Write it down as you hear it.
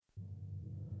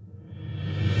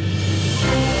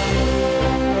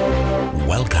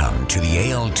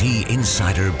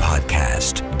ALTInsider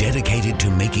podcast, dedicated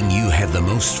to making you have the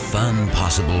most fun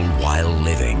possible while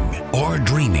living or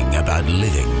dreaming about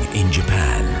living in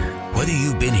Japan. Whether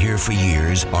you've been here for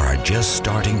years or are just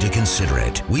starting to consider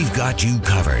it, we've got you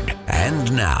covered.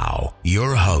 And now,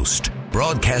 your host,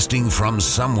 broadcasting from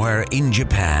somewhere in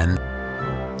Japan,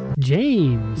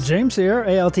 James here,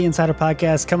 ALTInsider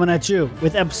podcast, coming at you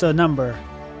with episode number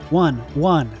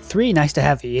 113. Nice to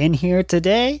have you in here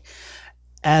today.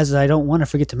 As I don't want to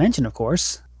forget to mention, of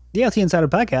course, the ALTInsider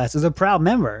podcast is a proud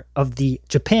member of the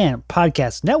Japan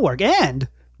Podcast Network. And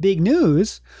big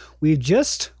news, we've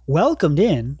just welcomed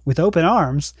in with open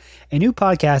arms a new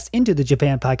podcast into the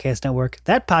Japan Podcast Network.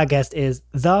 That podcast is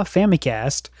The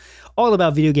Famicast, all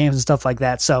about video games and stuff like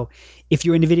that. So if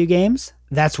you're into video games,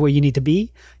 that's where you need to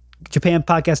be.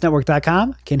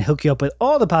 JapanPodcastNetwork.com can hook you up with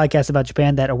all the podcasts about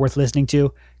Japan that are worth listening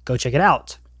to. Go check it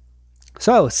out.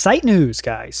 So, site news,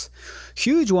 guys.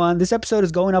 Huge one. This episode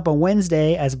is going up on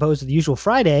Wednesday as opposed to the usual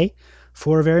Friday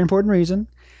for a very important reason.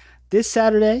 This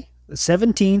Saturday, the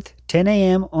 17th, 10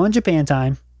 a.m. in Japan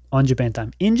time,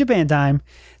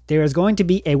 there is going to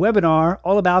be a webinar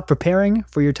all about preparing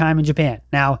for your time in Japan.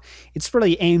 Now, it's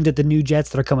really aimed at the new jets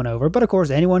that are coming over, but of course,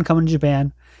 anyone coming to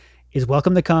Japan is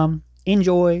welcome to come,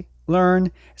 enjoy, learn.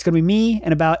 It's going to be me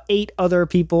and about 8 other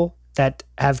people that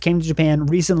have came to Japan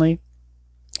recently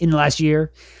in the last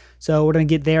year. So we're going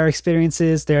to get their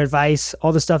experiences, their advice,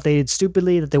 all the stuff they did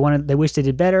stupidly that they wish they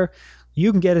did better.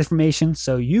 You can get information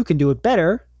so you can do it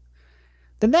better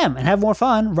than them and have more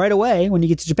fun right away when you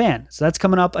get to Japan. So that's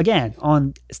coming up again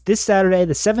on this Saturday,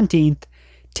 the 17th,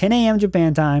 10 a.m.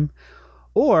 Japan time.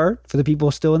 Or for the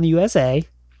people still in the USA,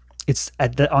 it's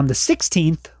on the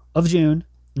 16th of June,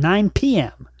 9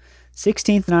 p.m.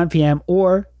 16th, 9 p.m.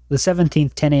 or the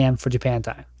 17th, 10 a.m. for Japan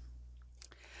time.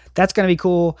 That's going to be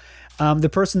cool. The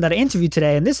person that I interviewed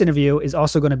today in this interview is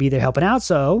also going to be there helping out.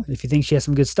 So if you think she has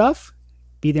some good stuff,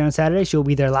 be there on Saturday. She'll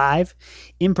be there live,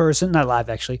 in person, not live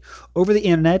actually, over the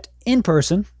internet, in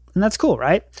person. And that's cool,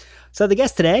 right? So the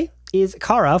guest today is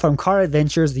Cara from Cara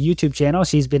Adventures, the YouTube channel.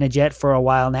 She's been a jet for a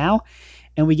while now.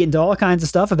 And we get into all kinds of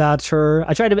stuff about her.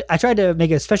 I tried to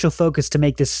make a special focus to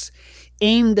make this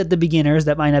aimed at the beginners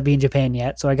that might not be in Japan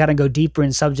yet. So I got to go deeper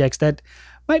in subjects that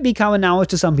might be common knowledge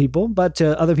to some people, but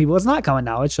to other people it's not common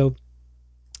knowledge. So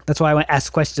that's why I want to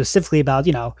ask questions specifically about,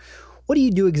 what do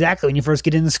you do exactly when you first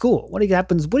get into school? What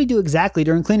happens? What do you do exactly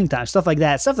during cleaning time? Stuff like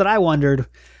that. Stuff that I wondered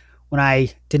when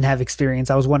I didn't have experience.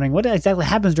 I was wondering what exactly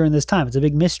happens during this time. It's a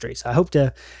big mystery. So I hope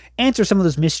to answer some of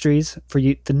those mysteries for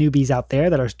you, the newbies out there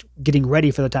that are getting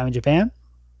ready for the time in Japan.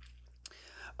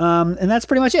 And that's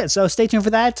pretty much it. So stay tuned for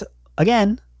that.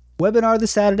 Again, webinar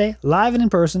this Saturday, live and in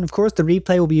person. Of course, the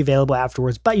replay will be available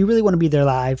afterwards, but you really want to be there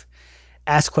live,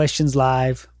 ask questions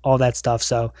live, all that stuff.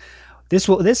 So this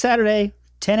Saturday,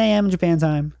 10 a.m. Japan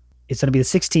time. It's going to be the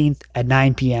 16th at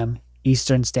 9 p.m.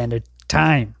 Eastern Standard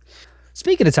Time.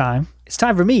 Speaking of time, it's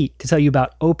time for me to tell you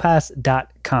about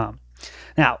opass.com.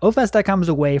 Now, opass.com is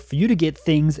a way for you to get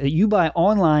things that you buy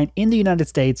online in the United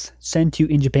States sent to you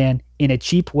in Japan in a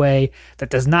cheap way that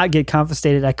does not get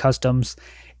confiscated at customs.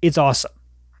 It's awesome.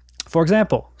 For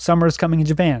example, summer is coming in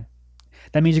Japan.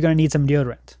 That means you're going to need some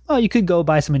deodorant. Well, you could go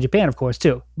buy some in Japan, of course,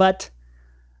 too. But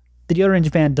the deodorant in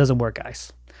Japan doesn't work,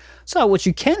 guys. So what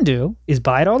you can do is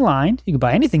buy it online. You can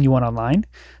buy anything you want online.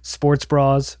 Sports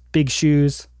bras, big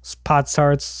shoes, pot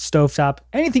tarts, stovetop,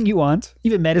 anything you want.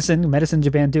 Even medicine. Medicine in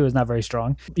Japan, too, is not very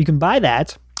strong. You can buy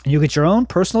that, and you'll get your own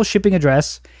personal shipping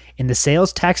address in the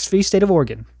sales tax-free state of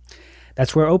Oregon.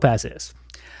 That's where Opass is.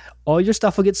 All your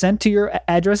stuff will get sent to your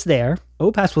address there.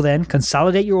 Opass will then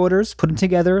consolidate your orders, put them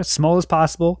together as small as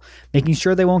possible, making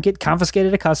sure they won't get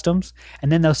confiscated at customs,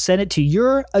 and then they'll send it to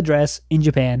your address in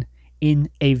Japan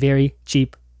in a very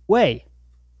cheap way.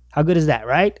 How good is that,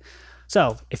 right?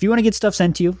 So if you want to get stuff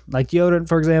sent to you, like deodorant,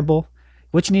 for example,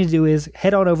 what you need to do is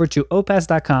head on over to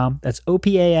opass.com. That's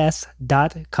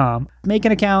OPAS.com. Make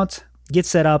an account, get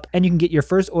set up, and you can get your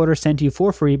first order sent to you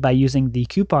for free by using the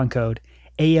coupon code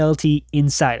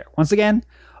ALTInsider. Once again,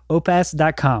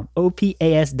 opass.com,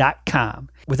 OPAS.com.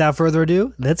 Without further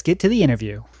ado, let's get to the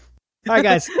interview. All right,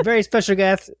 guys, very special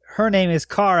guest. Her name is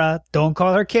Cara. Don't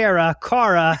call her Cara.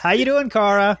 Cara, how you doing,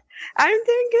 Cara? I'm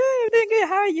doing good.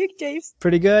 How are you, James?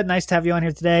 Pretty good. Nice to have you on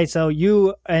here today. So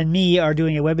you and me are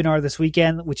doing a webinar this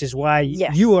weekend, which is why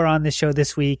you are on this show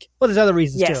this week. Well, there's other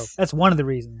reasons too. That's one of the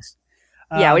reasons.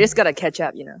 Yeah, we just got to catch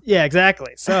up, Yeah,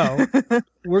 exactly. So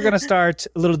we're going to start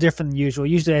a little different than usual.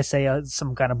 Usually I say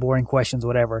some kind of boring questions,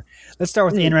 whatever. Let's start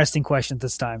with the interesting questions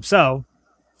this time. So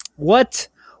what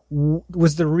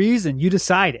was the reason you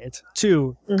decided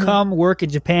to come work in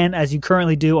Japan as you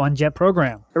currently do on JET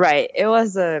program? Right. It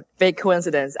was a big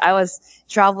coincidence. I was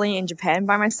traveling in Japan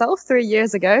by myself 3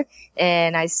 years ago,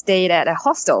 and I stayed at a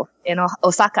hostel in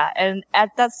Osaka. And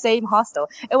at that same hostel,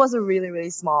 it was a really,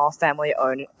 really small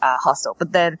family-owned hostel.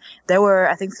 But then there were,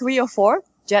 I think, 3 or 4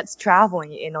 jets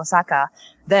traveling in Osaka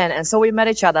then. And so we met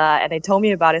each other, and they told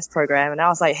me about this program, and I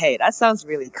was like, hey, that sounds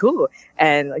really cool.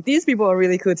 And like, these people are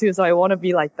really cool too, so I want to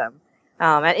be like them.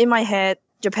 And in my head,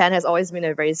 Japan has always been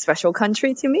a very special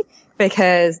country to me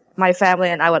because my family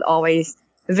and I would always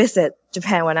visit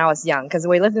Japan when I was young because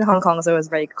we lived in Hong Kong, so it was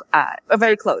very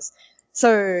close.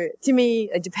 So to me,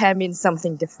 Japan means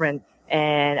something different.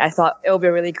 And I thought it would be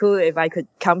really cool if I could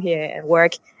come here and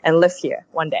work and live here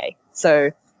one day.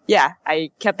 So yeah,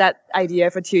 I kept that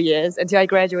idea for 2 years until I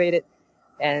graduated.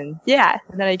 And yeah,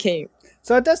 and then I came.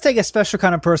 So it does take a special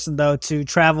kind of person, though, to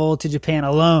travel to Japan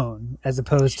alone as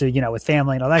opposed to, with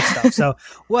family and all that stuff. So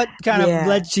what kind of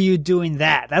led to you doing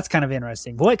that? That's kind of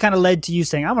interesting. What kind of led to you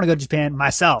saying, I want to go to Japan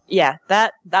myself? Yeah,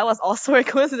 that was also a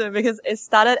coincidence because it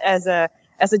started as a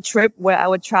trip where I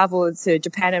would travel to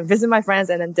Japan and visit my friends,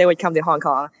 and then they would come to Hong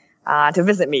Kong to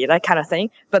visit me, that kind of thing.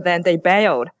 But then they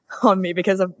bailed on me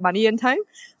because of money and time.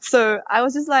 So I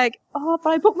was just like, oh, but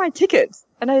I booked my tickets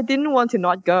and I didn't want to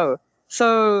not go.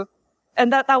 So,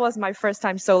 and that was my first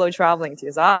time solo traveling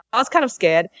too. So I was kind of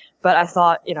scared, but I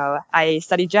thought, I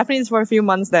studied Japanese for a few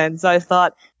months then. So I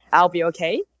thought I'll be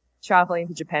okay traveling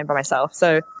to Japan by myself.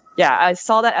 So yeah, I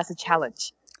saw that as a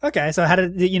challenge. Okay. So how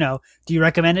did, do you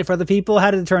recommend it for other people?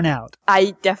 How did it turn out?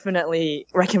 I definitely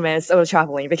recommend solo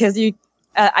traveling because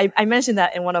I mentioned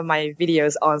that in one of my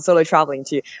videos on solo traveling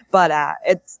too, but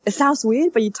it sounds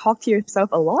weird, but you talk to yourself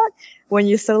a lot when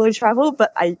you solo travel.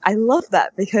 But I love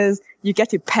that because you get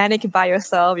to panic by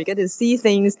yourself, you get to see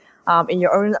things in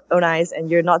your own eyes,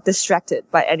 and you're not distracted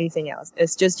by anything else.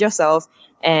 It's just yourself,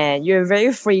 and you're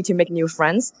very free to make new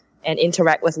friends and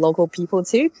interact with local people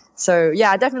too. So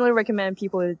yeah, I definitely recommend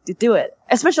people to do it,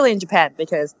 especially in Japan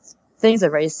because things are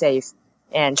very safe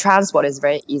and transport is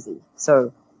very easy.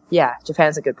 So yeah,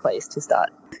 Japan's a good place to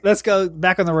start. Let's go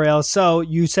back on the rails. So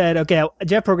you said, okay, a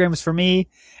JET program is for me.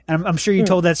 And I'm sure you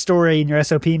told that story in your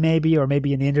SOP maybe, or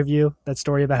maybe in the interview, that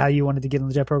story about how you wanted to get on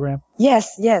the JET program.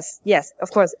 Yes.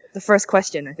 Of course. The first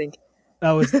question, I think.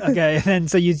 Oh, okay. And then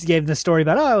so you gave the story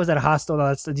about, I was at a hostel.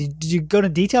 Did you go into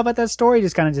detail about that story?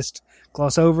 Just kind of just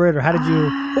gloss over it? Or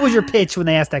what was your pitch when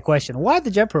they asked that question? Why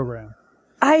the JET program?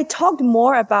 I talked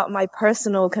more about my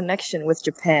personal connection with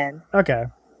Japan. Okay.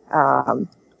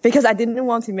 Because I didn't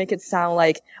want to make it sound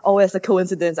like, oh, it's a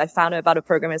coincidence. I found out about a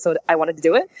program and so I wanted to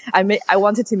do it. I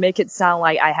wanted to make it sound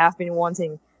like I have been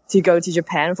wanting to go to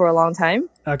Japan for a long time.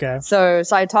 Okay. So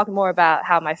I talked more about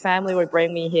how my family would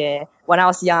bring me here when I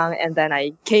was young, and then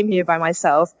I came here by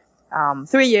myself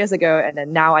 3 years ago, and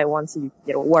then now I want to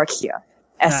work here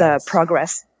as a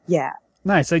progress. Yeah.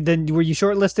 Nice. So then were you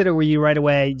shortlisted, or were you right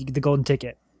away you get the golden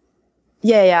ticket?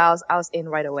 Yeah, I was in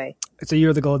right away. So you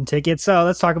were the golden ticket. So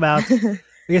let's talk about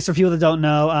I guess for people that don't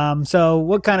know, so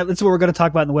that's what we're going to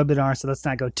talk about in the webinar, so let's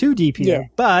not go too deep here. Yeah.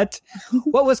 But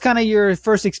what was kind of your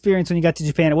first experience when you got to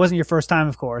Japan? It wasn't your first time,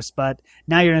 of course, but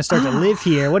now you're going to start to live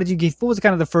here. What was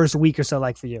kind of the first week or so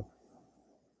like for you?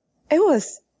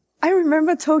 I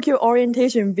remember Tokyo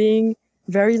orientation being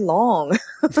very long.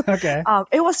 Okay.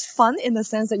 It was fun in the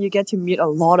sense that you get to meet a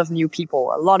lot of new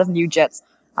people, a lot of new jets,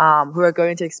 who are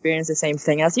going to experience the same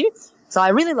thing as you. So I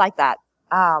really liked that.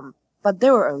 But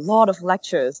there were a lot of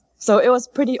lectures, so it was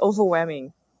pretty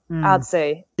overwhelming, I'd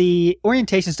say. The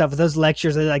orientation stuff, those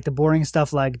lectures, are like the boring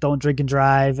stuff like don't drink and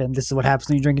drive, and this is what happens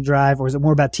when you drink and drive, or is it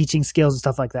more about teaching skills and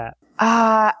stuff like that?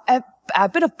 A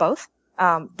bit of both.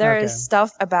 There is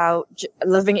stuff about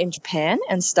living in Japan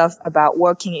and stuff about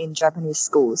working in Japanese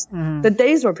schools. Mm-hmm. The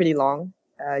days were pretty long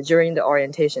during the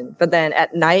orientation, but then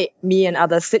at night, me and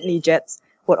other Sydney jets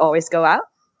would always go out.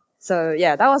 So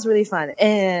yeah, that was really fun.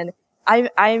 And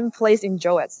I'm placed in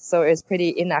Joets, so it's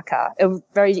pretty inaka,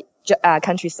 very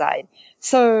countryside.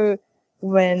 So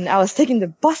when I was taking the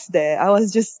bus there, I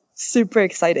was just super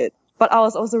excited. But I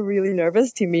was also really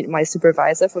nervous to meet my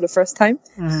supervisor for the first time.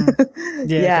 Mm.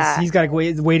 Yeah. He's got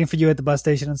waiting for you at the bus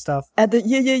station and stuff.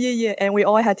 Yeah. And we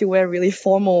all had to wear really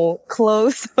formal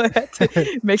clothes. So I had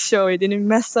to make sure we didn't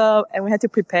mess up. And we had to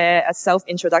prepare a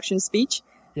self-introduction speech.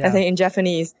 Yeah. I think in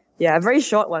Japanese. Yeah, a very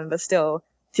short one, but still,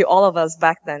 to all of us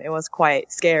back then, it was quite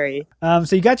scary.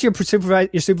 So you got your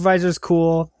supervisor's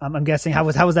cool. I'm guessing. How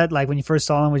was that like when you first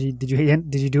saw him? Did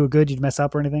you do it good? Did you mess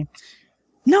up or anything?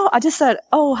 No, I just said,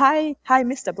 oh, hi,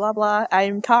 Mr. Blah, blah.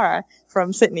 I'm Cara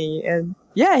from Sydney. And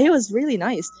yeah, he was really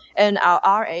nice. And our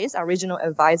RAs, our regional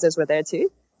advisors were there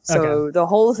too. So the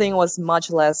whole thing was much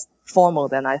less formal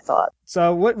than I thought.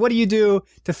 So what do you do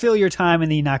to fill your time in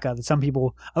the inaka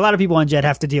that a lot of people on JET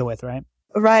have to deal with, right?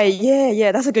 Right.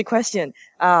 Yeah. That's a good question.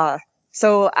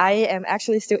 So I am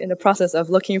actually still in the process of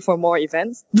looking for more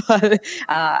events, but,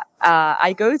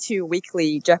 I go to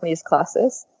weekly Japanese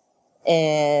classes,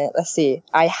 and let's see,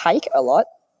 I hike a lot.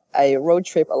 I road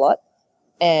trip a lot,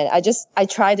 and I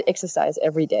try to exercise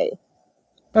every day.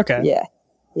 Okay.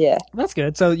 Yeah. That's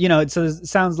good. So, it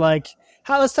sounds like,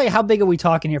 let's say, how big are we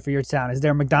talking here for your town? Is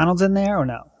there a McDonald's in there or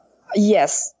no?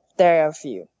 Yes, there are a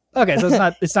few. Okay, so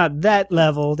it's not that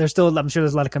level. I'm sure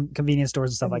there's a lot of convenience stores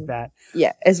and stuff like that.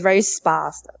 Yeah, it's very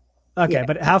sparse. Okay, Yeah.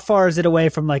 but how far is it away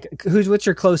from what's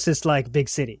your closest big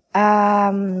city?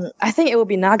 I think it will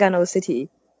be Nagano City.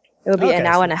 It will be an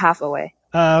hour and a half away.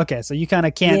 Okay, so you kind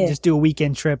of can't just do a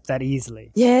weekend trip that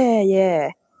easily.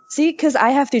 Yeah. See, because I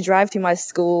have to drive to my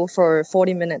school for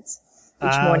 40 minutes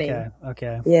each morning.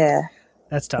 Okay. Yeah.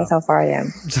 That's tough. That's how far I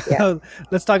am. Yeah. So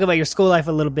let's talk about your school life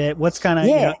a little bit. What's kind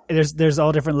of, there's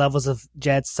all different levels of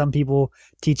JETs. Some people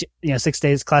teach, 6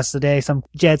 days classes a day. Some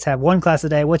JETs have 1 class a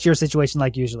day. What's your situation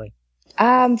like usually?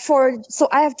 So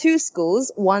I have 2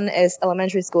 schools. One is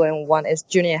elementary school and one is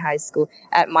junior high school.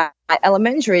 At my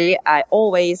elementary, I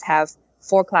always have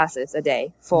 4 classes a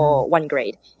day for 1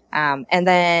 grade. And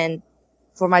then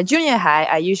for my junior high,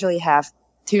 I usually have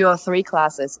 2 or 3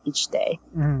 classes each day.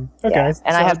 Mm-hmm. Okay. Yeah.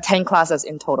 And I have 10 classes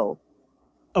in total.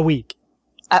 A week?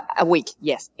 A week,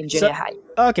 yes, in junior high.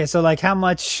 Okay, so how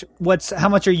much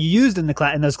are you used in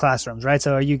in those classrooms, right?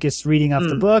 So are you just reading off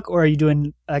the book, or are you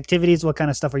doing activities? What kind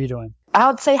of stuff are you doing? I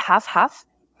would say half.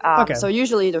 Okay. So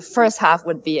usually the first half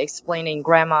would be explaining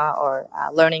grammar or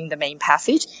learning the main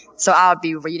passage. So I'll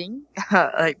be reading,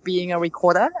 like being a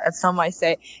recorder, as some might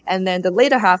say. And then the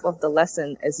later half of the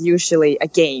lesson is usually a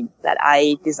game that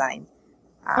I designed.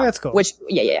 That's cool.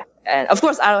 Yeah. And of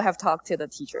course, I'll have talked to the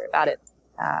teacher about it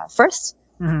first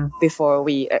before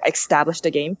we establish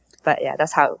the game. But yeah,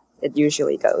 that's how it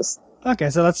usually goes. Okay,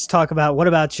 so let's talk about what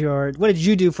did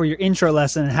you do for your intro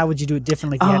lesson, and how would you do it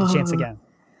differently if you had a chance again?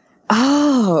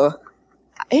 Oh,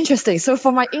 interesting. So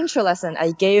for my intro lesson,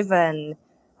 I gave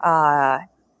I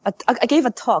gave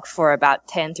a talk for about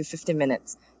 10 to 15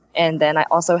 minutes. And then I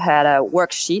also had a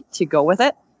worksheet to go with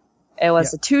it. It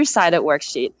was a 2-sided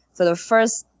worksheet. So the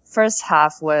first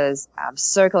half was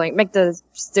make the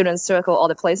students circle all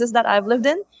the places that I've lived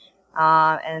in.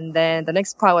 And then the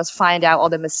next part was find out all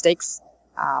the mistakes.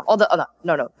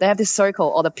 They have to circle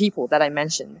all the people that I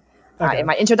mentioned in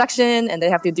my introduction, and they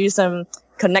have to do some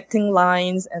connecting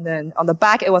lines. And then on the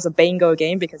back, it was a bingo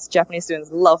game because Japanese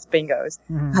students love bingos.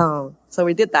 So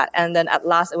we did that. And then at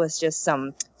last, it was just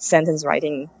some sentence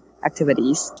writing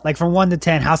activities. Like from 1 to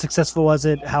 10, how successful was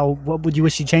it? What would you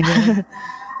wish you changed it?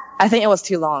 I think it was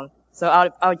too long, so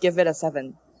I would give it a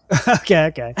 7.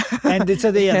 Okay. And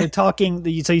so the talking,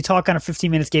 so you talk kind of 15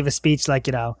 minutes, gave a speech like,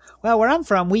 well, where I'm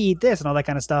from, we eat this and all that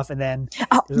kind of stuff. And then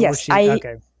yes,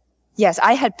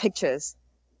 I had pictures.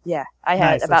 Yeah, I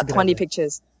had about 20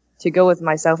 pictures to go with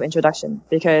my self-introduction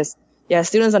because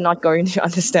students are not going to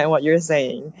understand what you're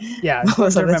saying. Yeah,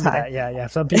 most of the time. That. Yeah.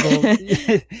 Some people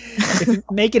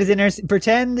make it as interesting.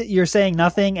 Pretend you're saying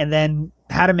nothing, and then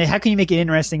how can you make it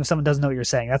interesting if someone doesn't know what you're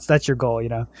saying? That's your goal,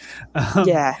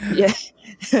 Yeah.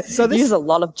 So use a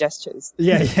lot of gestures.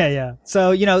 Yeah.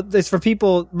 So this for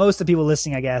people. Most of the people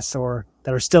listening, I guess, or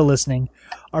that are still listening,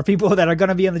 are people that are going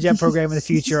to be in the JET program in the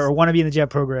future or want to be in the JET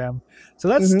program. So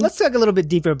let's talk a little bit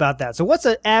deeper about that. So what's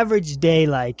an average day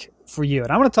like for you?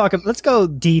 And I want to let's go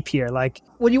deep here. Like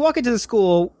when you walk into the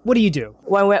school, what do you do?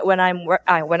 When I'm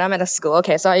at a school,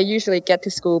 okay, so I usually get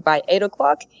to school by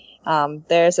 8:00.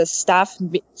 There's a staff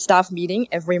meeting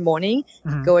every morning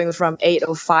going from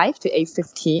 8:05 to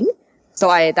 8:15. So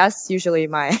that's usually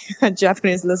my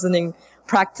Japanese listening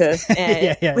practice.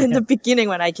 And in the beginning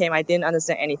when I came, I didn't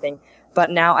understand anything, but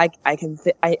now I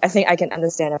think I can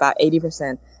understand about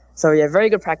 80%. So very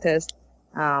good practice.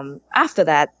 After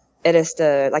that, it is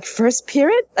the first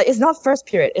period. It's not first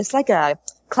period. It's like a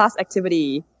class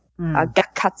activity,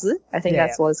 gakkatsu. I think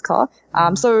that's what it's called.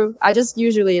 So I just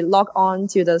usually log on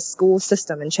to the school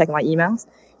system and check my emails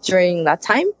during that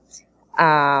time.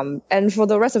 And for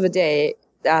the rest of the day,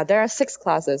 there are 6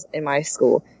 classes in my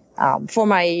school. For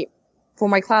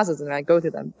my classes, and I go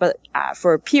to them. But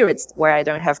for periods where I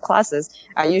don't have classes,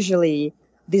 I usually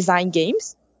design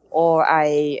games or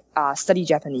I study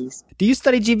Japanese. Do you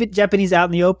study Japanese out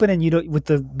in the open and you don't with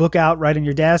the book out right on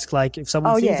your desk? Like if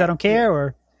someone sees, I don't care,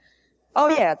 or? Oh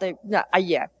yeah, they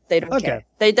don't care.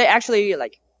 They actually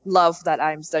love that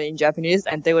I'm studying Japanese,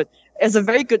 and it's a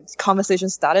very good conversation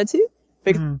starter too.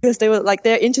 Because they were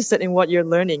they're interested in what you're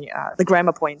learning, the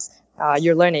grammar points.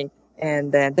 you're learning.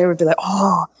 And then they would be like,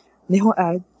 oh,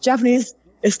 Japanese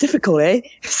is difficult, eh?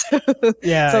 So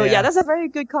that's a very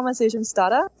good conversation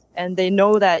starter. And they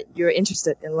know that you're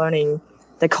interested in learning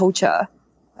the culture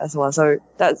as well. So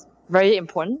that's very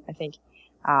important, I think.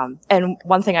 And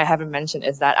one thing I haven't mentioned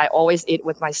is that I always eat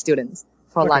with my students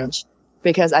for lunch,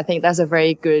 because I think that's a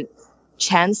very good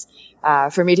chance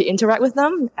for me to interact with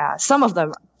them. Some of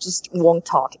them just won't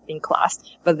talk in class,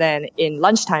 but then in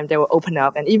lunchtime they will open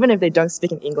up, and even if they don't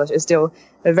speak in English, it's still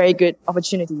a very good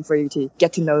opportunity for you to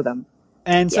get to know them.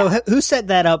 And so who set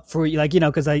that up for you? Like,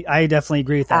 because I definitely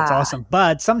agree with that. It's awesome.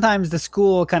 But sometimes the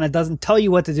school kind of doesn't tell you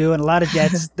what to do. And a lot of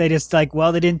jets, they just like,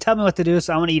 well, they didn't tell me what to do,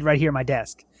 so I'm going to eat right here at my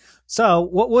desk. So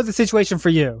what was the situation for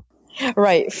you?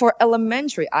 Right. For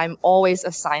elementary, I'm always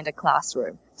assigned a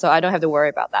classroom, so I don't have to worry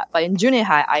about that. But in junior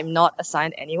high, I'm not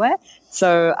assigned anywhere.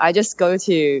 So I just go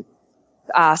to,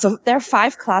 so there are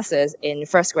 5 classes in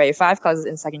first grade, 5 classes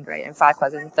in second grade, and 5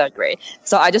 classes in third grade.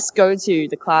 So I just go to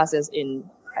the classes in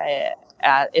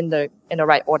the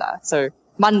right order. So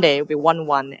Monday will be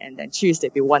 1-1, and then Tuesday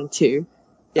will be 1-2.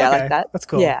 Yeah, like that. That's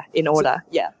cool. Yeah, in order.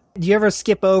 So, do you ever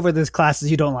skip over those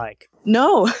classes you don't like?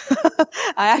 No,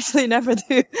 I actually never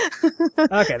do.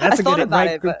 Okay, that's a good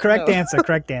correct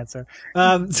answer.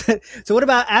 So what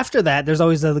about after that? There's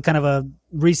always a kind of a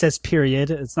recess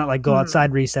period. It's not like go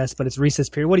outside recess, but it's recess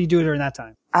period. What do you do during that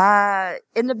time?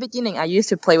 In the beginning, I used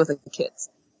to play with the kids,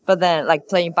 but then like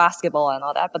playing basketball and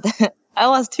all that. But then I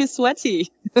was too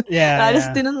sweaty. I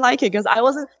just didn't like it because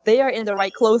they are in the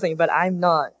right clothing, but I'm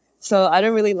not. So I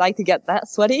don't really like to get that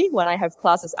sweaty when I have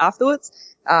classes afterwards.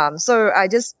 So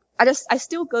I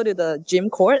still go to the gym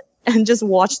court and just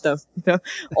watch them,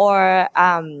 or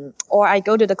I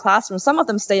go to the classroom. Some of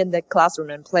them stay in the classroom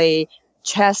and play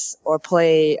chess or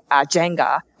play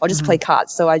Jenga or just play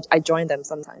cards. So I join them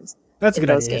sometimes. That's a good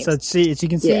idea. Games. So you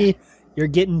can see you're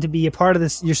getting to be a part of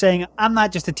this. You're saying, I'm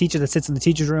not just a teacher that sits in the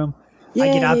teacher's room. I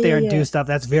get out there and do stuff.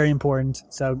 That's very important.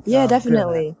 So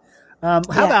definitely. How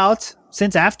about,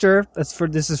 since after,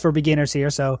 this is for beginners here,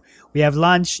 so we have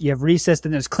lunch, you have recess,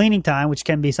 then there's cleaning time, which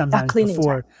can be sometimes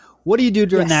before. Time. What do you do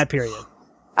during that period?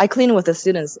 I clean with the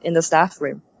students in the staff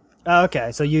room. Oh,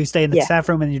 okay, so you stay in the staff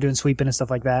room and you're doing sweeping and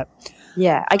stuff like that.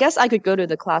 Yeah, I guess I could go to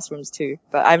the classrooms too,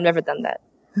 but I've never done that.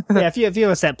 If you have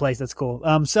a set place, that's cool.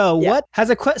 What has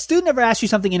a student ever asked you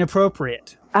something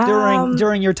inappropriate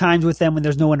during your times with them when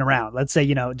there's no one around? Let's say,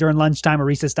 during lunchtime or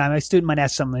recess time, a student might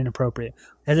ask something inappropriate.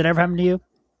 Has it ever happened to you?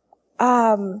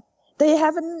 They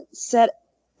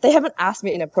haven't asked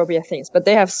me inappropriate things, but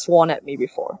they have sworn at me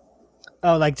before.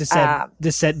 Oh, like just said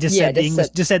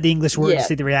the English word to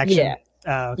see the reaction. Yeah.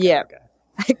 Oh, okay,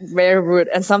 okay. Very rude,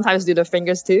 and sometimes do the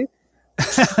fingers too.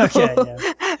 Okay.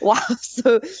 Yeah. Wow.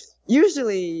 So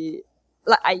usually,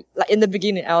 in the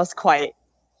beginning, I was quite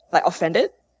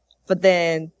offended, but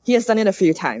then he has done it a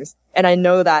few times, and I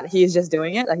know that he's just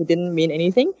doing it. Like, he didn't mean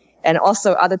anything. And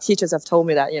also, other teachers have told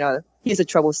me that he's a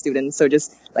trouble student, so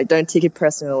just don't take it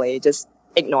personally, just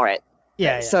ignore it.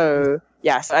 So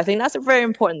I think that's very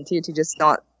important to just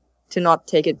not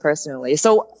take it personally.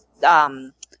 So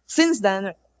since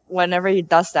then, whenever he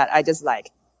does that, I just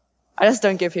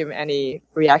don't give him any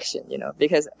reaction,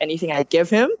 because anything I give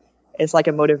him is like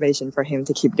a motivation for him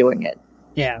to keep doing it.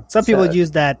 Yeah. Some people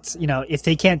use that, if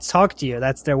they can't talk to you,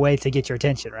 that's their way to get your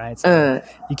attention, right? So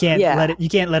you can't let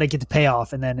it get the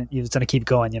payoff, and then it's going to keep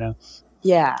going,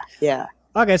 Yeah. Yeah.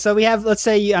 Okay. So we have, let's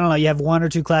say, you have 1 or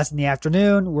 2 classes in the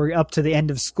afternoon. We're up to the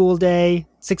end of school day.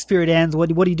 6th period ends. What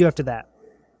do you do after that?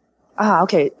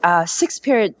 Okay. 6th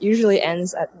period usually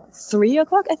ends at 3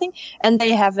 o'clock, I think. And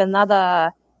they have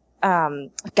another,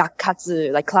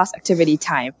 gakkatsu, class activity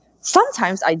time.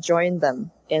 Sometimes I join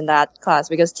them in that class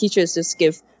because teachers just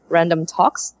give random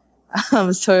talks.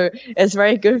 So it's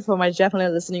very good for my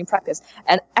Japanese listening practice.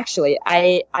 And actually,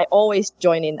 I always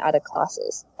join in other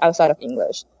classes outside of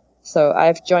English. So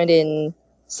I've joined in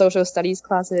social studies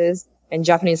classes and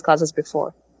Japanese classes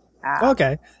before.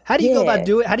 Okay. How do you go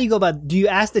about do you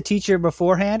ask the teacher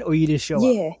beforehand, or you just show up?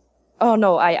 Yeah. Oh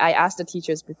no, I ask the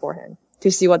teachers beforehand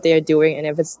to see what they are doing and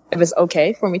if it's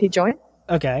okay for me to join.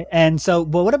 Okay. And so,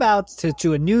 but what about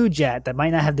to a new jet that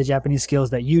might not have the Japanese skills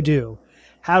that you do?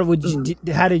 How would you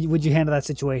handle that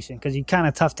situation? Because you're kind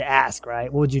of tough to ask,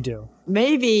 right? What would you do?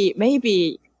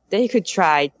 Maybe they could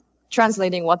try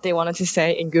translating what they wanted to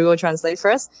say in Google Translate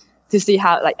first to see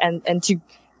how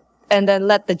and then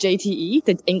let the JTE,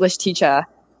 the English teacher,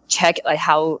 check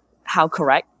how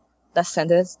correct that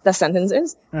sentence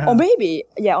is. Or maybe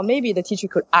the teacher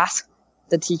could ask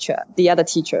the other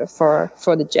teacher for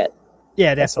the jet.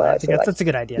 Yeah, definitely. I think that's a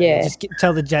good idea. Yeah. Just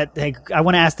tell the jet, hey, I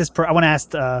want to ask I want to ask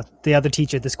the other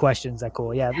teacher this question. Is that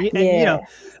cool? Yeah. And,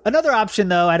 another option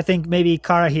though, I think maybe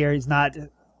Cara here is not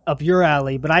up your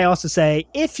alley, but I also say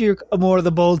if you're more of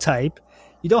the bold type,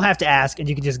 you don't have to ask and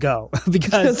you can just go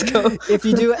because if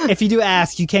you do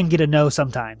ask, you can get a no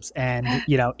sometimes. And,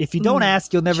 if you don't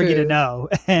ask, you'll never get a no.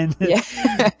 And,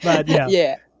 but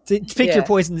to pick your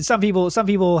poison. Some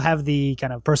people have the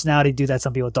kind of personality to do that.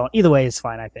 Some people don't. Either way is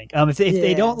fine, I think. If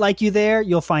they don't like you there,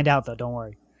 you'll find out though. Don't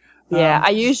worry. Yeah. I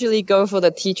usually go for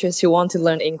the teachers who want to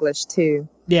learn English too.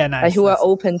 Yeah. Nice. Like, who are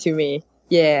open to me.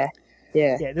 Yeah.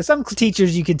 Yeah. Yeah, there's some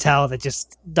teachers you can tell that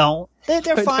just don't. They're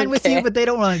fine with you, but they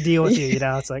don't want to deal with you.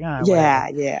 It's like,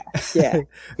 yeah.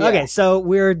 Okay, so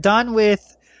we're done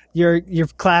with your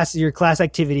class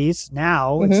activities.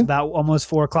 Now it's about almost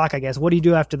 4:00, I guess. What do you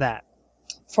do after that?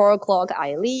 4:00,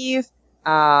 I leave.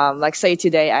 Like say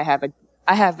today, I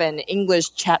have an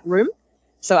English chat room,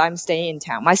 so I'm staying in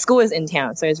town. My school is in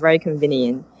town, so it's very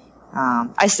convenient.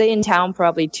 I stay in town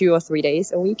probably 2 or 3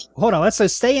 days a week. Hold on, let's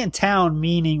stay in town.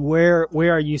 Meaning, where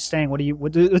are you staying?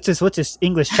 What's this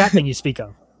English chat thing you speak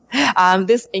of?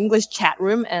 This English chat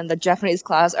room and the Japanese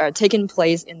class are taking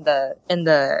place in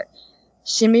the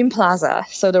Shimin Plaza,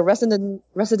 so the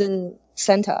resident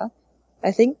center,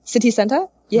 I think, city center.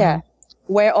 Yeah,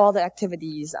 where all the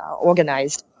activities are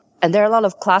organized, and there are a lot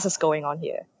of classes going on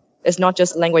here. It's not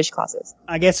just language classes.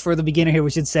 I guess for the beginner here, we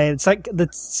should say it's like the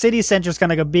city center is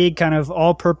kind of like a big kind of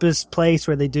all-purpose place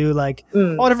where they do like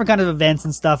all different kind of events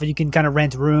and stuff, and you can kind of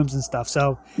rent rooms and stuff.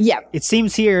 So it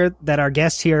seems here that our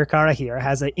guest here, Cara here,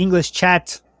 has an English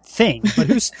chat thing. But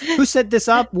who set this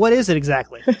up? What is it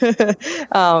exactly?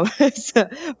 It's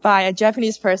by a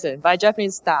Japanese person, by a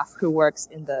Japanese staff who works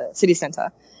in the city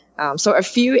center. So a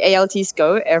few ALTs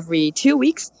go every 2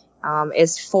 weeks.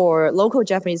 Is for local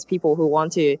Japanese people who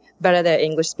want to better their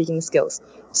English speaking skills.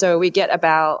 So we get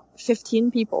about 15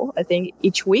 people, I think,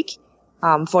 each week,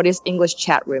 for this English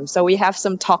chat room. So we have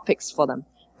some topics for them,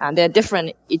 and they're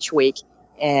different each week.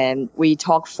 And we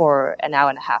talk for an hour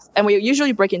and a half, and we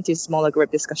usually break into smaller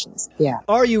group discussions. Yeah.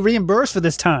 Are you reimbursed for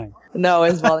this time? No,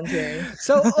 it's volunteering.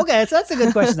 So that's a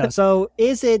good question though. So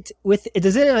does it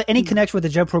have any connection with the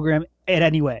JEP program in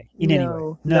any way? Any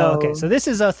way? No. Okay. So this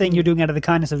is a thing you're doing out of the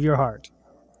kindness of your heart.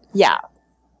 Yeah.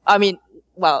 I mean,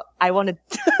 well, I want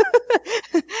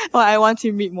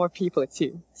to meet more people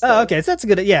too. So. Oh, okay. So that's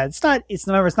good. Yeah. It's not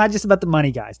just about the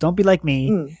money, guys. Don't be like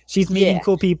me. She's meeting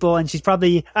cool people, and she's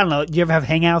probably, I don't know, do you ever have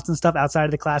hangouts and stuff outside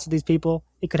of the class with these people?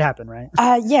 It could happen, right?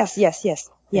 Yes.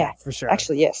 Yeah. For sure.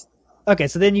 Actually, yes. Okay,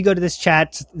 so then you go to this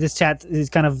chat. This chat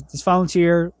is kind of this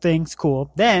volunteer thing's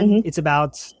cool. Then it's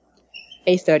about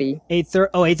 8:30.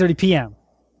 8:30 p.m.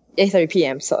 8:30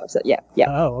 p.m. So yeah.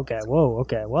 Oh, okay. Whoa.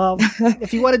 Okay. Well,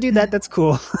 if you want to do that, that's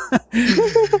cool.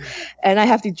 And I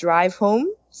have to drive home,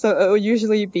 so it will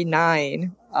usually be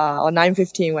 9 or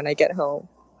 9:15 when I get home,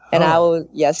 and I will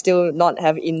still not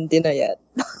have eaten dinner yet.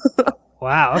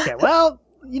 Wow. Okay. Well.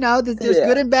 There's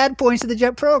good and bad points to the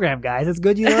JEP program, guys. It's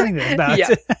good you're learning this about.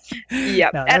 Yeah.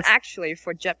 No, and actually,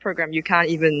 for JEP program, you can't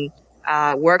even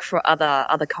work for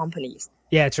other companies.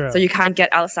 Yeah, true. So you can't get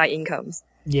outside incomes.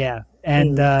 Yeah,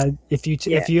 and if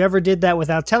you ever did that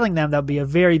without telling them, that'd be a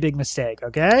very big mistake.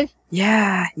 Okay.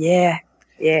 Yeah.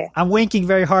 I'm winking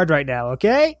very hard right now.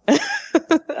 Okay.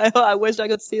 I wish I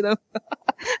could see them.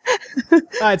 All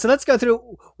right, so let's go through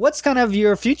what's kind of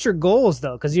your future goals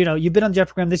though, because you've been on the JEP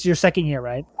program. This is your second year,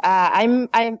 right?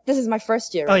 This is my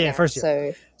first year. First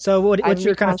year. So what's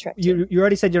your kind of? You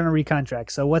already said you're on a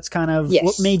recontract. So what's kind of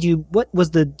what made you? What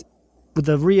was the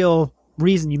real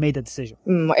reason you made that decision?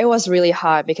 It was really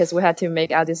hard because we had to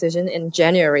make our decision in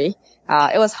January.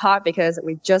 It was hard because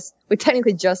we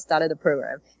technically just started the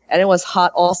program. And it was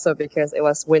hard also because it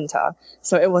was winter.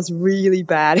 So it was really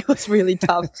bad. It was really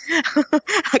tough.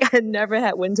 I had never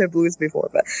had winter blues before,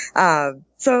 but I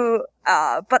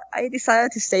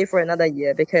decided to stay for another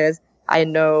year because I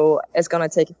know it's going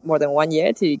to take more than 1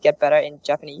 year to get better in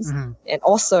Japanese. Mm-hmm. And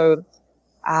also,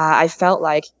 I felt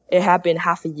like it had been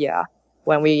half a year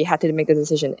when we had to make the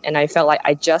decision. And I felt like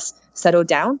I just settled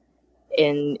down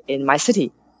in my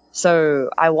city. So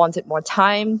I wanted more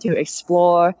time to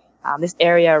explore this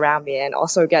area around me and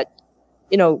also get,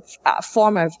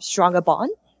 form a stronger bond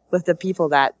with the people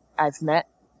that I've met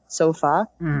so far.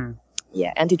 Mm.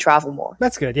 Yeah, and to travel more.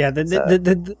 That's good. Yeah,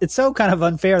 it's so kind of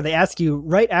unfair. They ask you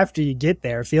right after you get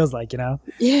there. It feels like, Yeah.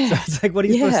 So it's like, what are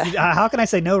you supposed to do? How can I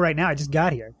say no right now? I just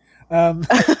got here.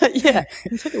 Yeah,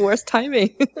 it's like the worst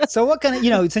timing. So what kind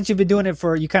of, since you've been doing it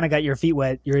you kind of got your feet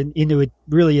wet, you're into it,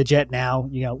 really a jet now,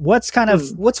 what's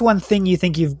one thing you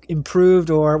think you've improved,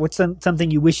 or what's something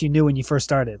you wish you knew when you first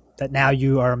started that now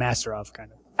you are a master of,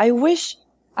 kind of? I wish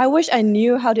I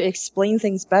knew how to explain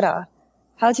things better,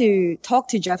 how to talk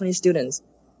to Japanese students.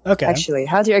 Okay. Actually,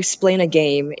 how to explain a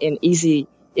game in easy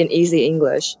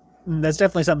English. That's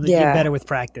definitely something that you get better with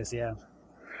practice. Yeah.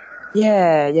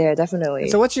 Yeah, definitely.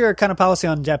 So what's your kind of policy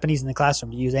on Japanese in the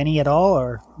classroom? Do you use any at all,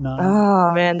 or no?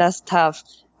 Oh man, that's tough.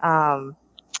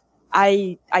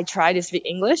 I try to speak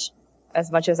English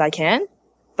as much as I can,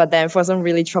 but then for some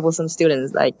really troublesome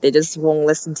students, like they just won't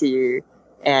listen to you,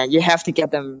 and you have to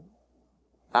get them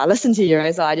listen to you.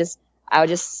 Right? So I'll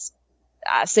just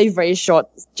say very short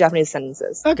Japanese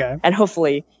sentences. Okay. And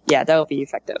hopefully, that will be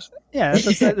effective. Yeah,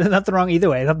 that's nothing wrong either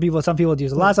way. Some people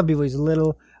use a lot, some people use a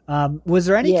little. Was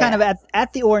there any kind of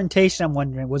at the orientation? I'm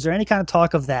wondering, was there any kind of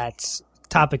talk of that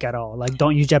topic at all? Like,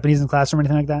 don't use Japanese in the classroom or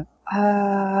anything like that?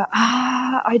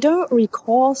 I don't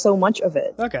recall so much of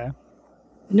it. Okay.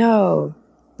 No.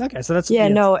 Okay, so that's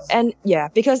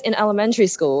because in elementary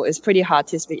school it's pretty hard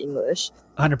to speak English.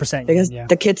 100%. Because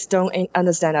the kids don't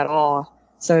understand at all.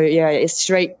 So it's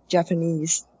straight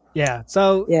Japanese. Yeah.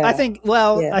 So I think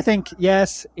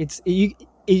yes, it's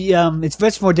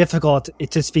much more difficult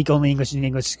to speak only English in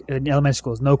elementary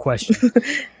schools, no question.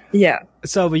 Yeah.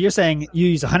 So, but you're saying you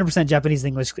use 100% Japanese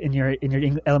English in your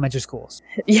elementary schools?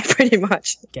 Yeah, pretty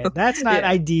much. Okay, that's not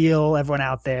ideal. Everyone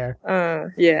out there.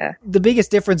 Yeah. The biggest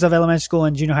difference of elementary school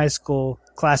and junior high school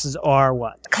classes are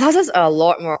what? Classes are a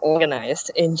lot more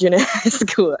organized in junior high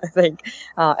school, I think.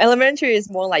 Elementary is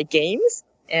more like games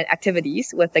and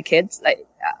activities with the kids. Like,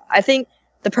 I think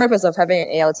the purpose of having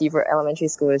an ALT for elementary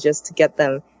school is just to get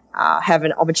them have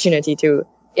an opportunity to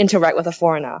interact with a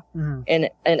foreigner in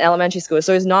elementary school.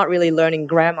 So it's not really learning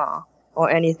grammar or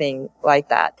anything like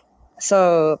that.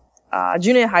 So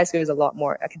junior high school is a lot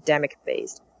more academic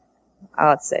based, I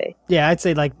would say. Yeah, I'd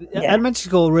say elementary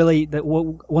school really,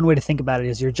 one way to think about it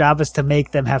is your job is to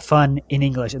make them have fun in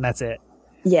English, and that's it.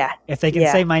 Yeah. If they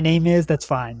can say my name is, that's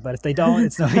fine. But if they don't,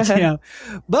 it's not,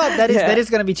 But that is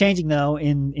going to be changing though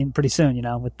in pretty soon,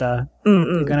 with the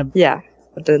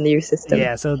with the new system.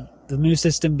 Yeah, so the new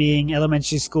system being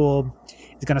elementary school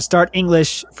is going to start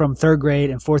English from 3rd grade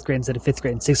and 4th grade instead of 5th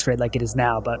grade and 6th grade like it is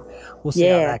now, but we'll see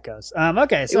how that goes.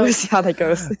 Okay, so we'll see how that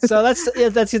goes. So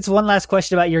that's just one last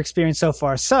question about your experience so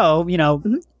far. So,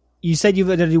 you said you're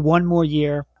going to do one more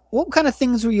year. What kind of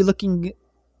things were you looking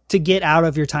to get out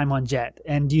of your time on JET?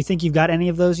 And do you think you've got any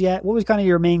of those yet? What was kind of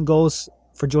your main goals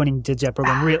for joining the JET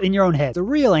program in your own head? The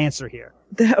real answer here.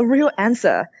 The real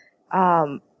answer.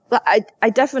 I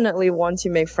definitely want to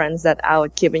make friends that I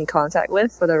would keep in contact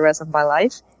with for the rest of my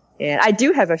life. And I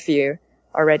do have a few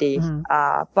already.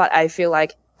 But I feel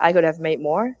like I could have made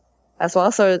more as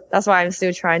well. So that's why I'm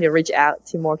still trying to reach out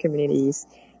to more communities,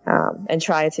 and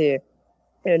try to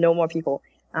know more people.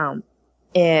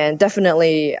 And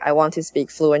definitely I want to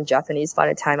speak fluent Japanese by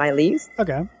the time I leave.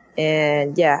 Okay.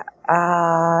 And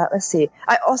let's see.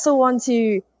 I also want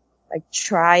to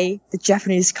try the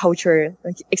Japanese culture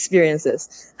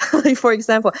experiences. Like, for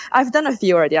example, I've done a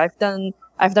few already. I've done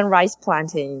rice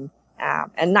planting,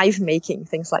 and knife making,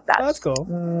 things like that. Oh, that's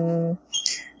cool.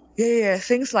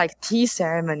 Things like tea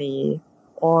ceremony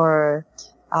or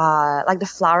like the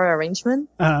flower arrangement,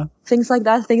 things like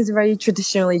that. Things very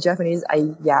traditionally Japanese.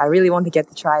 I really want to get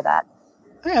to try that.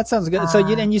 Yeah, that sounds good. So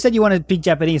you said you want to speak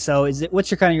Japanese. So what's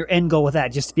your end goal with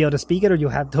that? Just to be able to speak it, or you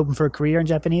have to open for a career in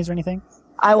Japanese or anything?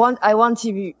 I want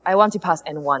to pass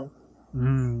N1.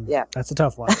 Yeah, that's a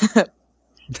tough one.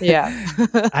 Yeah,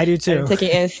 I do too. I'm taking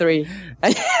N3.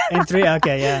 N3,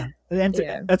 okay, yeah.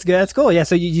 That's good. That's cool. Yeah.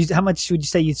 So how much would you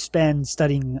say you spend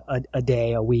studying a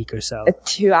day, a week, or so?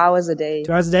 2 hours a day.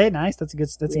 2 hours a day. Nice. That's a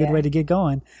good way to get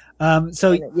going.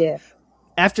 So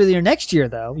after your next year,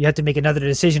 though, you have to make another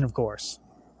decision, of course.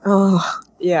 Oh,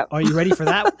 yeah. Are you ready for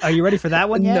that? Are you ready for that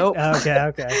one yet? Nope.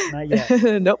 Okay. Not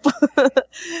yet. Nope.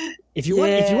 If you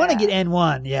want to get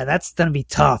N1, that's going to be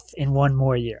tough in one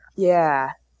more year.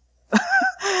 Yeah.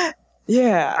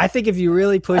 Yeah. I think if you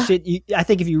really push it,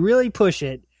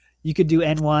 you could do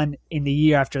N1 in the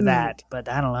year after that, but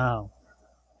I don't know.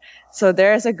 So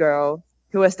there's a girl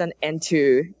who has done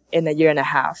N2 in a year and a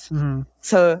half.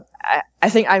 So I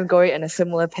think I'm going in a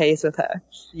similar pace with her.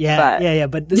 Yeah.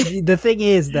 But the thing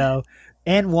is, though,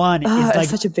 N1 is like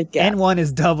such a big gap. N1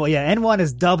 is double. Yeah, N1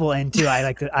 is double N2.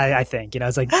 I think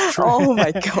it's like. Oh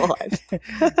my god!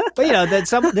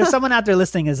 But there's someone out there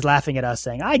listening is laughing at us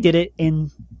saying I did it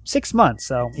in 6 months.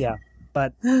 So yeah,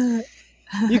 but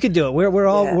you could do it. We're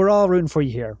all rooting for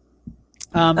you here.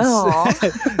 Oh.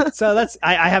 So that's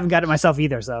I haven't got it myself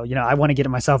either. So I want to get it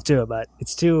myself too, but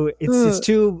it's too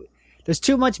there's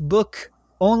too much book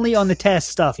only on the test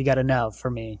stuff you got to know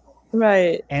for me.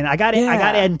 Right. And I got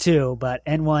N2, but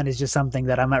N1 is just something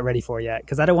that I'm not ready for yet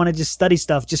because I don't want to just study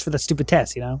stuff just for the stupid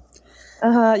test,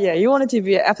 Yeah, you want it to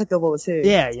be applicable too.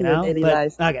 Yeah, to your daily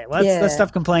life. Okay, well, let's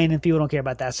stop complaining. People don't care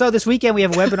about that. So this weekend we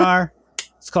have a webinar.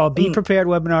 It's called Be Prepared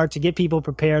webinar to get people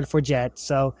prepared for JET.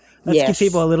 So let's give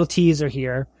people a little teaser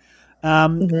here.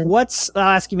 I'll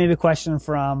ask you maybe a question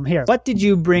from here. What did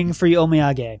you bring for your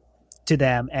omiyage to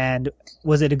them? And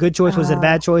was it a good choice? Was it a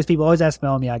bad choice? People always ask me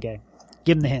omiyage.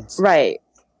 Give them the hints. Right.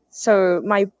 So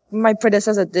my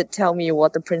predecessor did tell me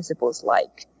what the principal's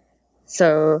like.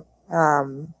 So,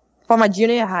 for my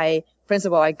junior high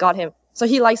principal, I got him. So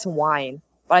he likes wine,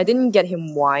 but I didn't get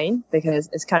him wine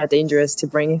because it's kind of dangerous to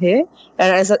bring it here.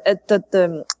 And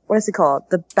the what is it called?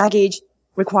 The baggage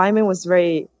requirement was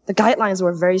the guidelines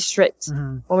were very strict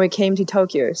when we came to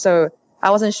Tokyo. So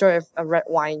I wasn't sure if a red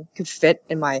wine could fit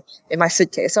in my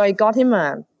suitcase. So I got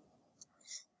him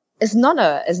it's not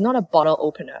a bottle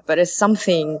opener, but it's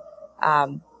something,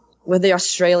 with the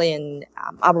Australian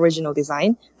Aboriginal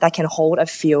design that can hold a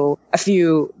few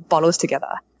bottles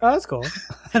together. Oh, that's cool.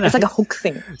 It's like a hook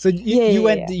thing. So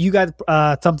you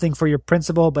got something for your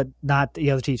principal, but not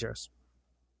the other teachers.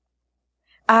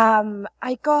 I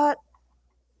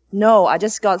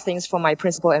just got things for my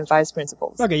principal and vice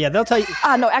principals. Okay, yeah, they'll tell you.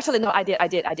 No, actually, no, I did.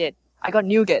 I got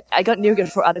nougat.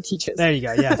 For other teachers. There you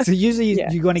go. Yeah. So usually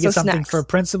you're going to get something snacks. for a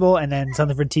principal and then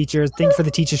something for teachers. Things for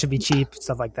the teachers should be cheap,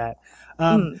 stuff like that.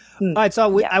 All right.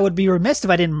 So I would be remiss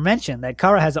if I didn't mention that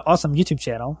Cara has an awesome YouTube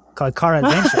channel called Cara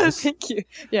Adventures. Thank you.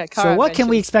 Yeah. Cara so what Adventures. can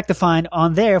we expect to find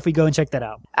on there if we go and check that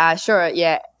out? Sure.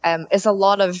 Yeah. It's a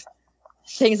lot of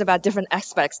things about different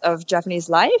aspects of Japanese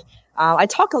life. I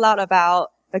talk a lot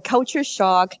about the culture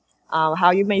shock,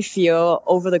 how you may feel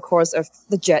over the course of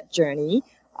the JET journey.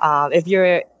 If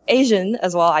you're Asian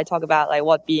as well, I talk about like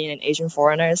what being an Asian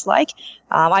foreigner is like.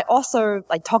 I also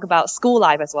talk about school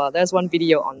life as well. There's one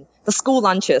video on the school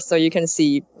lunches, so you can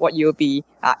see what you'll be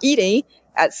eating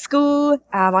at school.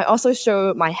 I also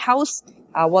show my house,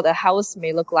 what a house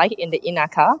may look like in the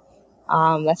inaka.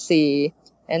 Let's see.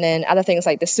 And then other things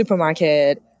like the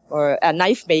supermarket or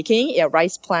knife making,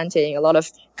 rice planting, a lot of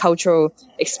cultural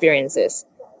experiences.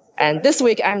 And this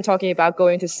week I'm talking about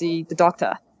going to see the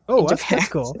doctor. Oh, that's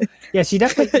cool. Yeah, she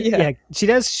definitely, she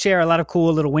does share a lot of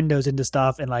cool little windows into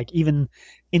stuff and even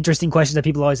interesting questions that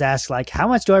people always ask, like, how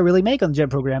much do I really make on the JET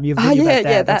program? You have a video about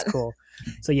that. That's cool.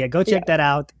 So go check that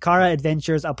out. Cara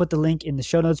Adventures. I'll put the link in the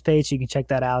show notes page so you can check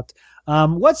that out.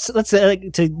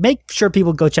 To make sure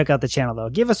people go check out the channel though,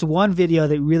 give us one video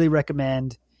that you really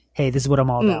recommend. Hey, this is what I'm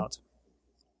all about.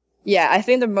 Yeah, I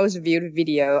think the most viewed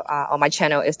video on my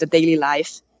channel is the daily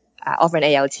life of an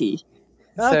ALT.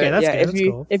 Okay, that's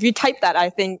good. If you type that, I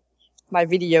think my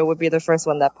video would be the first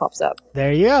one that pops up.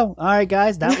 There you go. All right,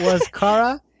 guys, that was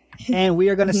Cara, and we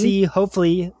are going to see,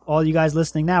 hopefully, all you guys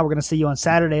listening now, we're going to see you on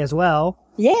Saturday as well.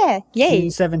 Yeah, yay.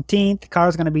 June 17th.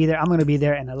 Cara's going to be there. I'm going to be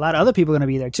there, and a lot of other people are going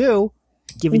to be there too,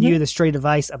 giving you the straight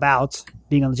advice about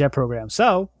being on the JET program.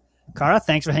 So, Cara,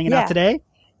 thanks for hanging out today.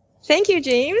 Thank you,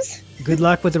 James. Good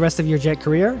luck with the rest of your JET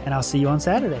career, and I'll see you on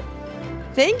Saturday.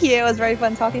 Thank you. It was very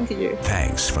fun talking to you.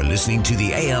 Thanks for listening to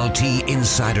the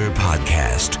ALTInsider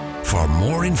podcast. For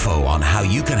more info on how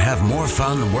you can have more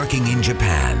fun working in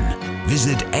Japan,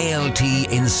 visit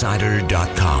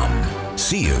ALTInsider.com.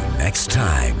 See you next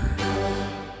time.